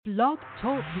Blog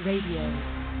Talk Radio.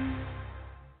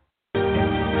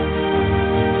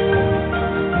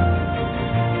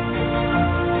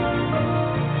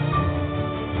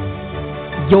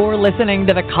 You're listening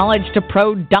to the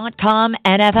College2Pro.com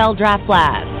NFL Draft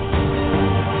Blast.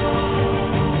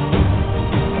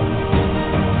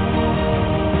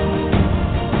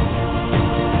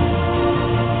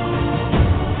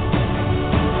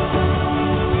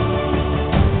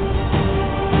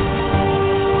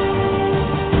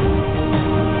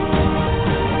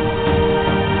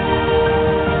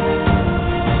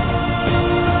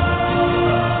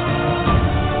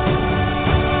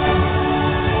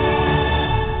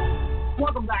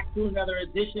 Another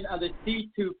edition of the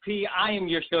C2P. I am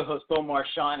your show host, Bo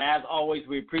Marchionte. As always,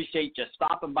 we appreciate you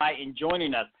stopping by and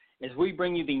joining us as we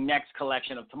bring you the next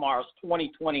collection of tomorrow's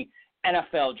 2020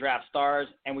 NFL Draft Stars,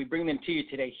 and we bring them to you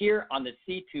today here on the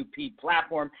C2P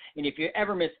platform. And if you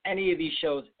ever miss any of these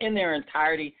shows in their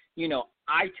entirety, you know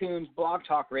iTunes, Blog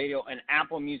Talk Radio, and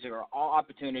Apple Music are all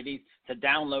opportunities to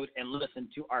download and listen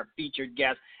to our featured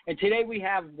guests. And today we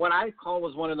have what I call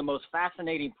was one of the most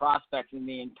fascinating prospects in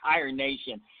the entire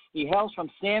nation. He hails from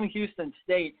Sam Houston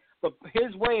State, but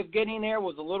his way of getting there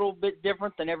was a little bit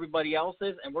different than everybody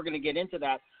else's, and we're going to get into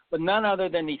that. But none other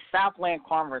than the Southland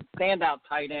Conference standout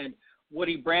tight end,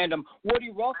 Woody Brandom.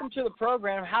 Woody, welcome to the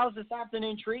program. How's this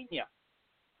afternoon treating you?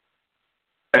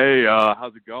 Hey,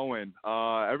 how's it going?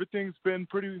 Everything's been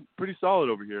pretty solid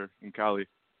over here in Cali.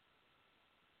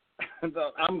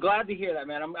 I'm glad to hear that,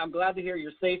 man. I'm glad to hear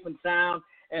you're safe and sound.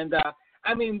 And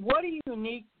I mean, what a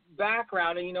unique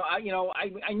background. And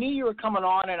I knew you were coming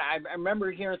on, and I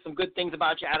remember hearing some good things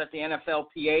about you out at the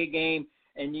NFLPA game,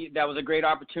 and that was a great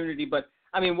opportunity. But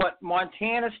I mean,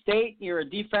 Montana State? You're a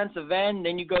defensive end,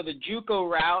 then you go the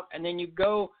JUCO route, and then you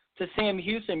go to Sam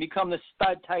Houston, become the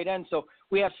stud tight end. So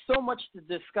we have so much to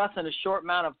discuss in a short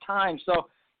amount of time. So,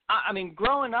 I mean,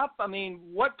 growing up, I mean,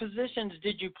 what positions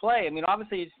did you play? I mean,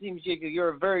 obviously it seems you're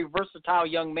a very versatile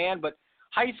young man, but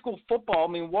high school football,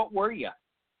 I mean, what were you?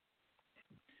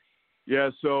 Yeah,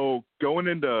 so going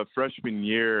into freshman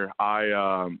year,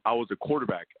 I was a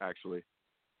quarterback, actually.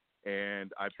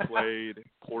 And I played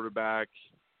quarterback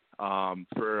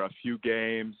for a few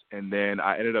games, and then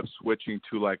I ended up switching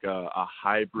to like a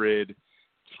hybrid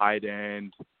tight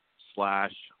end /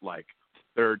 like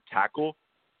third tackle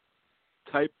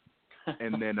type.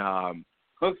 And then,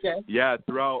 okay. Yeah,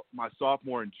 throughout my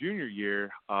sophomore and junior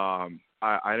year, I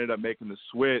ended up making the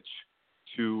switch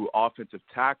to offensive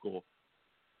tackle,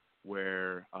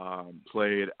 where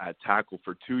played at tackle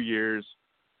for 2 years,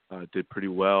 did pretty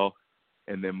well.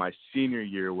 And then my senior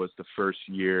year was the first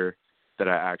year that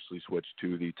I actually switched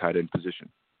to the tight end position.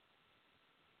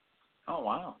 Oh,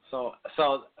 wow. So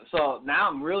now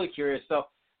I'm really curious. So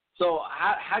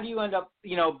how do you end up,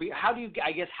 how do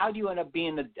you end up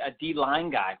being a D-line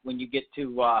guy when you get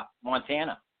to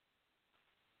Montana?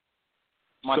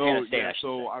 Montana State, I should say.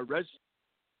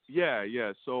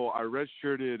 So I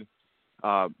redshirted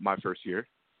my first year.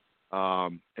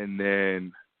 And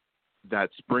then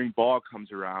that spring ball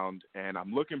comes around, and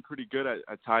I'm looking pretty good at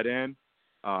tight end.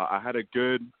 I had a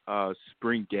good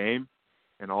spring game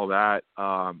and all that.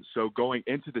 So going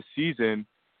into the season,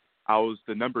 I was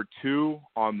the number 2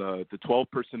 on the 12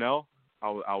 personnel.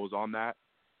 I was on that.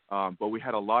 But we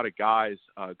had a lot of guys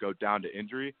go down to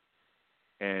injury,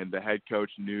 and the head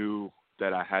coach knew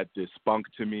that I had this spunk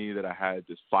to me, that I had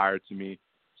this fire to me.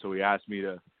 So he asked me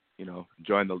to,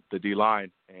 join the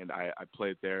D-line, and I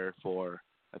played there for,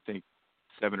 I think,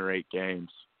 7 or 8 games.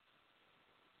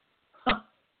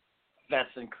 That's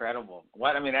incredible.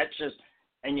 That's just,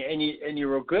 and you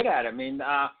were good at it. I mean,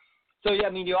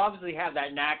 you obviously have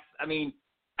that knack. I mean,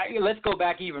 let's go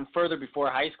back even further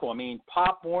before high school. I mean,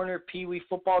 Pop Warner, Pee Wee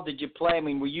football. Did you play? I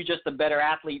mean, were you just a better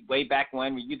athlete way back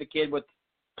when? Were you the kid with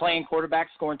playing quarterback,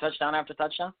 scoring touchdown after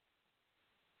touchdown?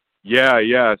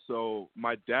 Yeah. So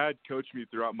my dad coached me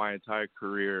throughout my entire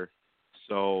career.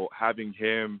 So having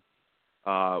him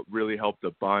really helped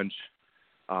a bunch.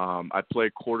 I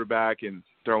played quarterback and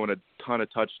throwing a ton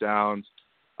of touchdowns.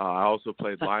 I also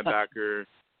played linebacker,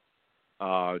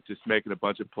 just making a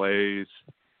bunch of plays.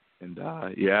 And,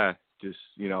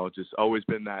 just always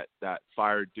been that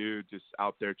fire dude just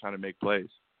out there trying to make plays.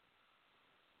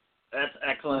 That's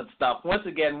excellent stuff. Once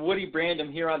again, Woody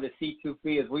Brandom here on the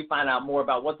C2P as we find out more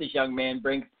about what this young man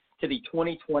brings to the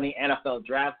 2020 NFL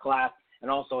Draft Class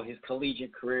and also his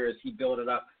collegiate career as he built it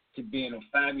up to being a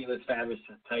fabulous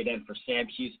tight end for Sam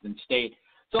Houston State.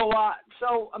 So I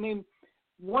mean,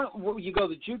 you go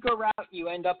the JUCO route, you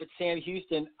end up at Sam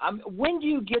Houston. When do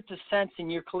you get the sense in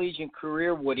your collegiate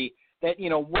career, Woody, that, you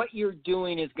know, what you're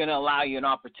doing is going to allow you an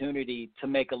opportunity to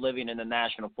make a living in the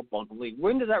National Football League?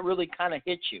 When does that really kind of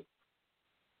hit you?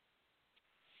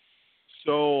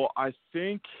 So I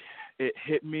think it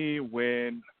hit me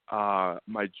when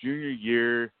my junior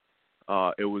year,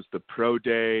 it was the pro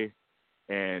day,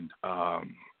 and I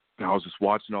was just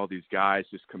watching all these guys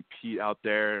just compete out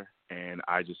there, and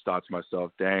I just thought to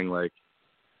myself, dang, like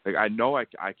I know I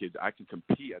can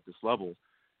compete at this level.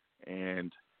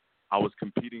 And I was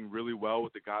competing really well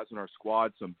with the guys in our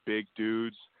squad, some big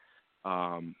dudes,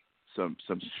 some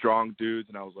strong dudes,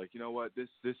 and I was like, you know what, this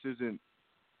isn't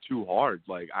too hard.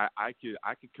 Like I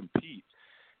could compete.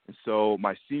 And so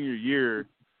my senior year,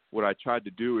 what I tried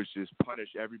to do is just punish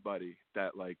everybody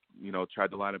that, like, you know, tried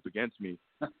to line up against me.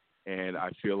 And I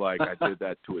feel like I did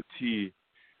that to a T.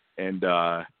 And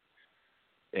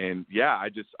yeah, I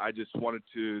just wanted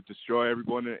to destroy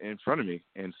everyone in front of me.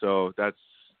 And so that's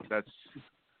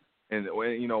and,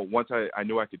 you know, once I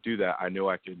knew I could do that, I knew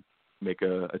I could make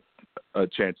a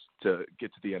chance to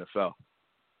get to the NFL.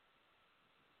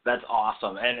 That's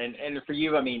awesome. And for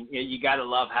you, I mean, you got to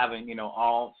love having, you know,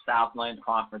 all Southland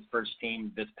Conference first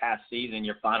team this past season,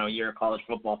 your final year of college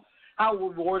football. How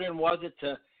rewarding was it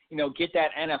to, you know, get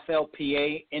that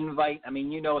NFLPA invite? I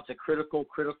mean, you know, it's a critical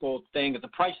thing. It's a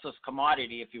priceless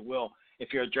commodity, if you will,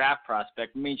 if you're a draft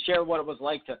prospect. I mean, share what it was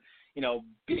like to, you know,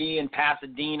 be in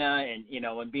Pasadena and, you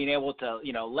know, and being able to,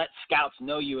 you know, let scouts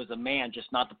know you as a man,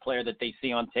 just not the player that they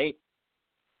see on tape.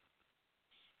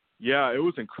 Yeah, it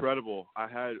was incredible. I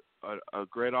had a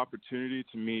great opportunity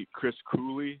to meet Chris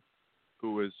Cooley,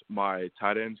 who was my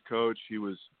tight ends coach. He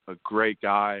was a great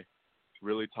guy,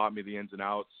 really taught me the ins and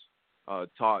outs,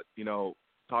 taught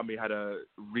me how to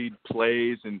read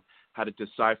plays and how to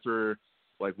decipher,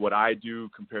 like, what I do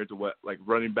compared to what, like,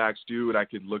 running backs do, and I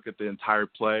could look at the entire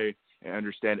play and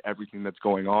understand everything that's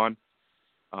going on.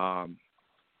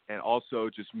 And also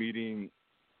just meeting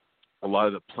a lot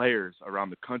of the players around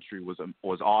the country was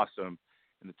awesome,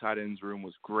 and the tight ends room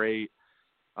was great.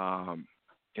 And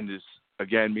just,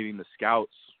 again, meeting the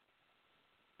scouts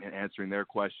and answering their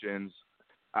questions,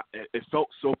 it felt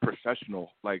so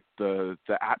professional. Like the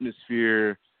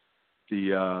atmosphere,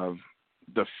 the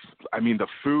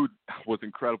food was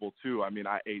incredible too. I mean,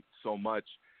 I ate so much,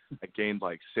 I gained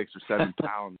like 6 or 7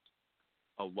 pounds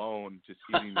alone just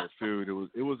eating their food.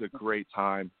 It was a great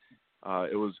time.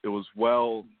 It was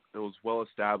well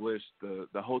established.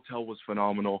 The hotel was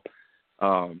phenomenal.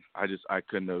 I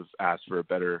couldn't have asked for a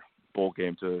better bowl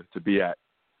game to be at.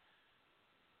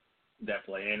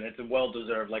 Definitely, and it's a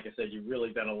well-deserved. Like I said, you've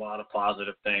really done a lot of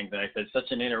positive things. And I said,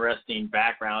 such an interesting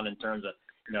background in terms of,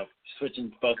 you know,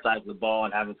 switching both sides of the ball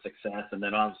and having success, and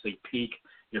then obviously peak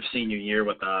your senior year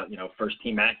with, you know,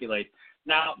 first-team accolades.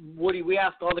 Now, Woody, we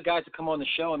asked all the guys to come on the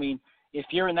show. I mean, if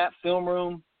you're in that film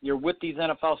room, you're with these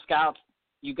NFL scouts,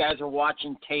 you guys are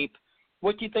watching tape,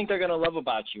 what do you think they're going to love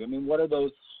about you? I mean, what are those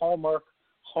hallmark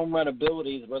home run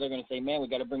abilities where they're going to say, man, we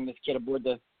got to bring this kid aboard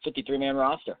the 53-man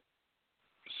roster?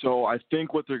 So I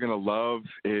think what they're going to love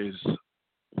is,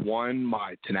 one,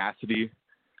 my tenacity.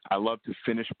 I love to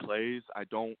finish plays. I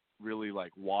don't really,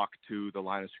 like, walk to the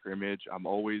line of scrimmage. I'm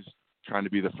always trying to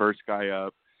be the first guy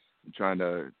up. I'm trying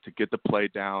to get the play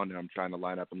down, and I'm trying to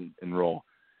line up and roll.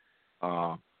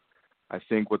 I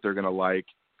think what they're going to like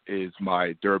is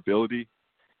my durability,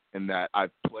 and that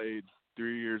I've played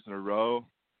 3 years in a row,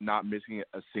 not missing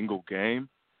a single game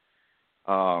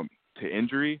to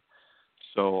injury.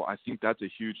 So I think that's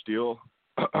a huge deal.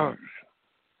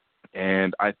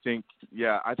 And I think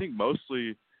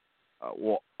mostly,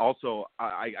 also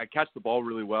I catch the ball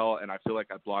really well, and I feel like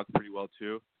I block pretty well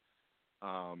too.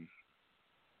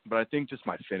 But I think just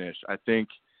my finish. I think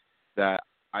that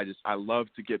I love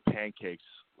to get pancakes.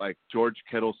 Like George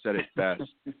Kittle said it best.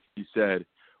 He said,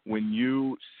 when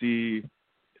you see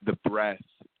the breath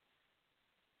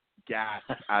gas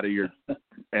out of your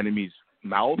enemy's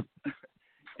mouth,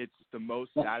 it's the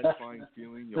most satisfying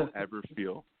feeling you'll ever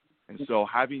feel. And so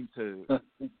having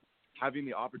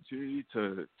the opportunity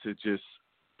to just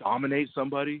dominate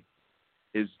somebody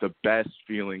is the best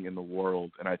feeling in the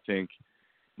world. And I think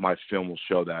my film will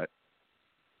show that.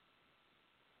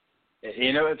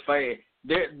 You know, it's funny.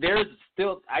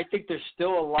 I think there's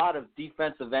still a lot of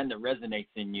defensive end that resonates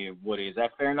in you, Woody. Is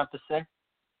that fair enough to say?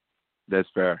 That's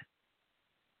fair.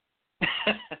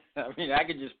 I mean, I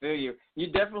can just feel you.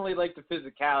 You definitely like the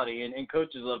physicality, and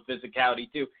coaches love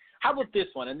physicality too. How about this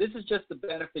one? And this is just to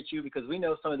benefit you because we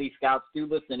know some of these scouts do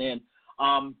listen in.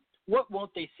 What won't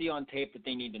they see on tape that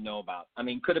they need to know about? I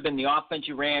mean, could have been the offense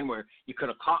you ran where you could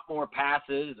have caught more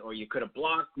passes or you could have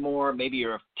blocked more. Maybe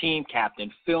you're a team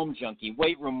captain, film junkie,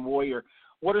 weight room warrior.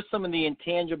 what are some of the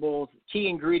intangibles, key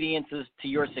ingredients to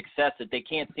your success that they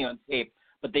can't see on tape,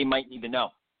 but they might need to know?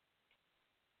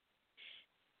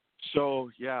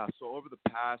 So over the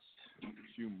past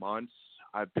few months,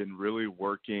 I've been really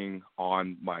working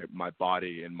on my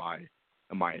body and my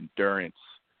endurance.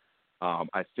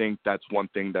 I think that's one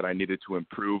thing that I needed to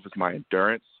improve is my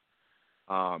endurance.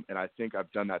 And I think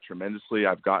I've done that tremendously.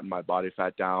 I've gotten my body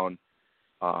fat down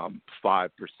 5%,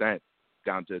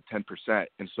 down to 10%.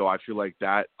 And so I feel like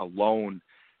that alone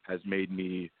has made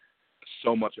me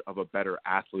so much of a better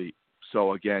athlete.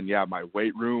 So again, my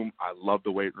weight room, I love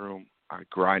the weight room. I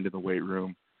grind in the weight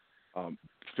room.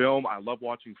 Film, I love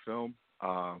watching film.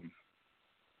 I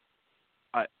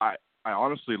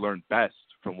honestly learn best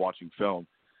from watching film.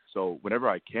 So whenever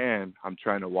I can, I'm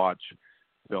trying to watch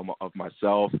film of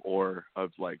myself or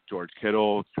of like George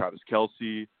Kittle, Travis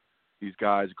Kelce, these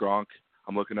guys, Gronk,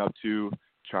 I'm looking up to,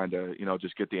 trying to,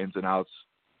 just get the ins and outs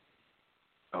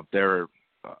of their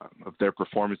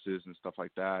performances and stuff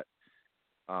like that.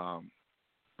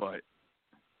 But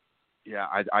yeah,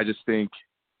 I just think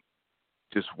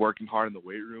just working hard in the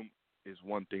weight room is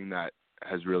one thing that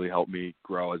has really helped me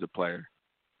grow as a player.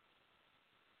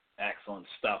 Excellent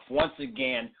stuff. Once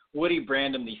again, Woody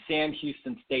Brandom, the Sam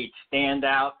Houston State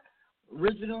standout.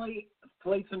 Originally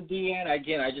played some DN.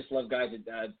 Again, I just love guys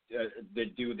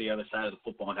that do the other side of the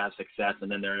football and have success,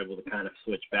 and then they're able to kind of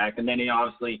switch back. And then he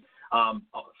obviously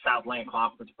Southland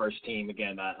Conference first team.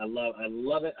 Again, I love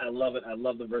it. I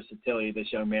love the versatility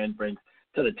this young man brings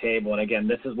to the table. And again,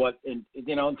 this is what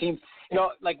teams.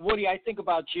 Like Woody, I think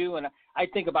about you, and I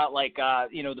think about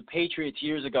the Patriots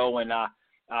years ago when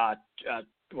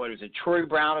what was it, Troy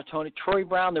Brown,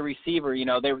 the receiver.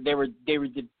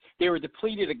 They were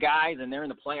depleted of guys, and they're in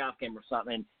the playoff game or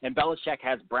something. And Belichick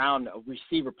has Brown, a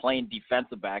receiver, playing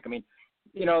defensive back. I mean,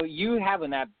 you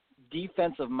having that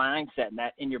defensive mindset and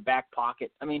that in your back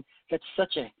pocket. I mean, that's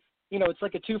such a, it's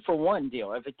like a 2-for-1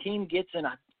 deal. If a team gets in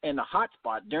a hot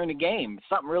spot during the game,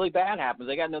 something really bad happens,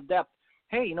 they got no depth.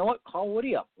 Hey, you know what? Call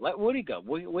Woody up. Let Woody go.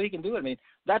 Woody can do it. I mean,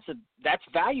 that's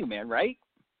value, man, right?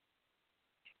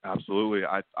 Absolutely.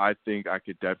 I think I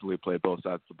could definitely play both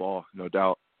sides of the ball, no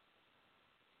doubt.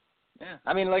 Yeah.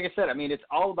 I mean, like I said, it's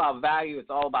all about value. It's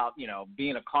all about,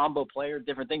 being a combo player,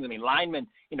 different things. I mean, linemen,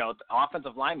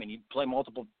 offensive linemen, you play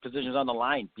multiple positions on the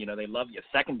line. They love you.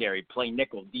 Secondary, play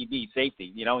nickel, DB,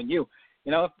 safety, and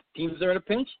if teams are in a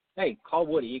pinch, hey, call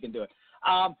Woody. He can do it.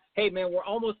 Hey, man, we're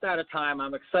almost out of time.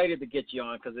 I'm excited to get you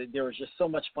on because there was just so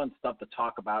much fun stuff to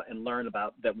talk about and learn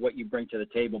about that what you bring to the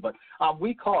table. But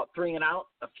we call it 3 and out,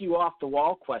 a few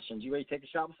off-the-wall questions. You ready to take a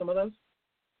shot with some of those?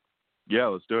 Yeah,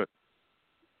 let's do it.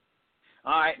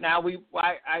 All right. Now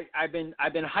I've been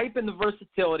hyping the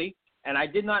versatility, and I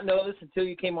did not know this until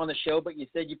you came on the show. But you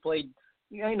said you played,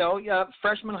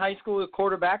 freshman high school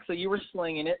quarterback, so you were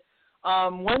slinging it.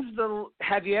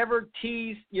 Have you ever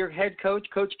teased your head coach,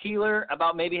 Coach Keeler,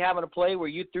 about maybe having a play where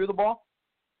you threw the ball?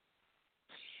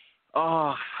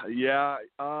 Yeah.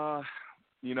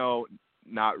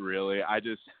 Not really. I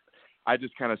just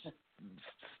kind of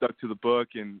stuck to the book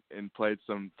and played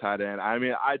some tight end. I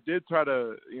mean, I did try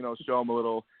to, show him a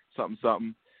little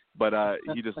something, but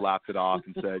he just laughed it off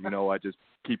and said, just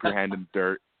keep your hand in the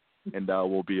dirt and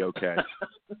we'll be okay.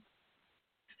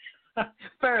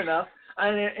 Fair enough.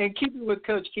 And keeping with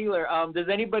Coach Keeler, does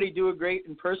anybody do a great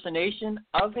impersonation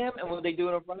of him, and will they do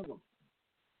it in front of him?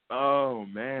 Oh,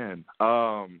 man.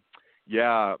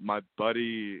 Yeah, my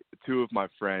buddy, 2 of my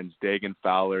friends, Dagan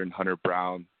Fowler and Hunter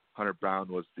Brown. Hunter Brown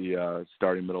was the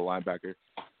starting middle linebacker.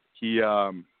 He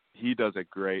does a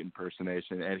great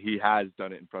impersonation, and he has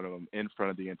done it in front of him, in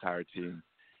front of the entire team,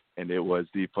 and it was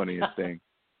the funniest thing.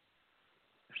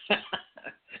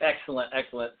 Excellent.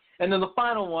 And then the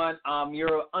final one,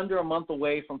 you're under a month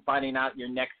away from finding out your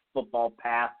next football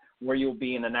path, where you'll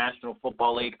be in the National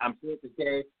Football League. I'm here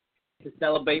today to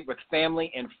celebrate with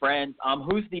family and friends.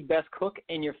 Who's the best cook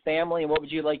in your family, and what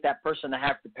would you like that person to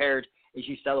have prepared as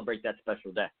you celebrate that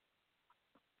special day?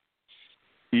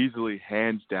 Easily,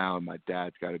 hands down, my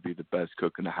dad's got to be the best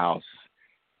cook in the house.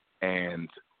 And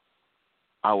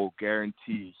I will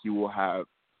guarantee he will have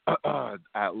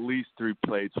at least 3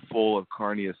 plates full of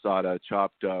carne asada,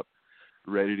 chopped up,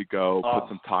 ready to go. Put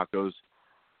some tacos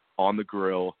on the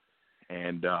grill,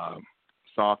 and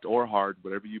soft or hard,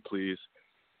 whatever you please,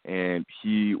 and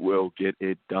he will get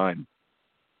it done.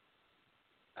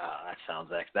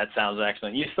 That sounds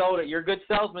excellent. You sold it. You're a good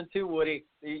salesman too, Woody.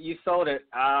 You sold it.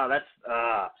 That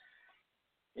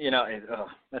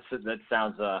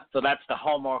sounds. So that's the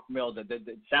hallmark meal. That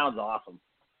sounds awesome.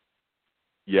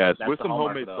 Yes, that's with some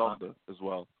homemade salsa as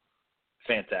well.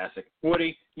 Fantastic.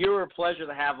 Woody, you were a pleasure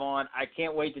to have on. I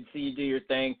can't wait to see you do your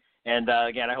thing. And,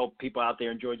 again, I hope people out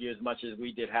there enjoyed you as much as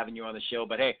we did having you on the show.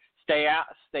 But, hey, stay out,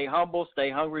 stay humble,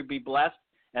 stay hungry, be blessed,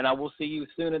 and I will see you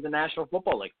soon in the National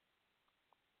Football League.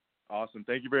 Awesome.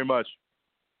 Thank you very much.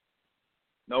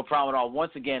 No problem at all.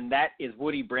 Once again, that is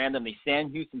Woody Brandom, the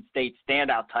Sam Houston State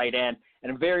standout tight end,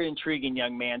 and a very intriguing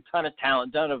young man, ton of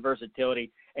talent, ton of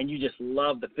versatility, and you just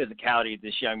love the physicality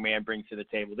this young man brings to the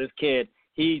table. This kid,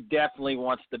 he definitely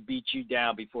wants to beat you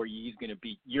down before you're going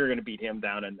to beat him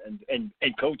down, and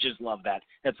coaches love that.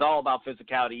 It's all about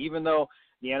physicality, even though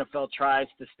the NFL tries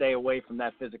to stay away from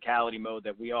that physicality mode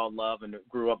that we all love and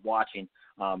grew up watching.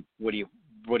 Woody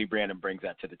Brandom brings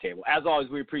that to the table. As always,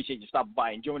 we appreciate you stopping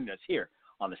by and joining us here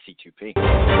on the C2P.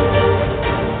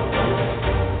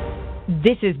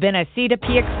 This has been a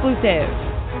C2P exclusive.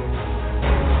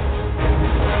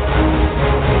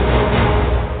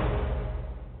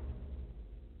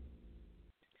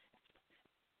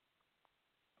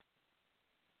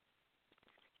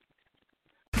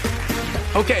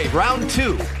 Okay, round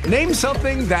two. Name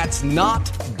something that's not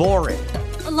boring.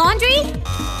 A laundry?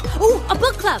 Ooh, a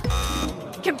book club.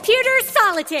 Computer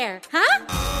solitaire, huh?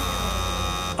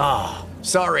 Ah,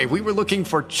 sorry, we were looking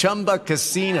for Chumba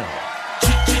Casino.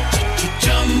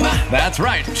 That's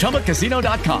right,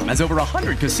 ChumbaCasino.com has over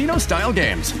 100 casino-style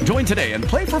games. Join today and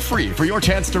play for free for your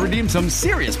chance to redeem some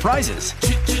serious prizes.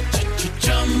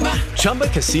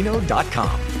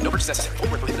 ChumbaCasino.com. No purchase necessary. Void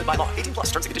where prohibited by law. 18+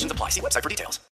 terms and conditions apply. See website for details.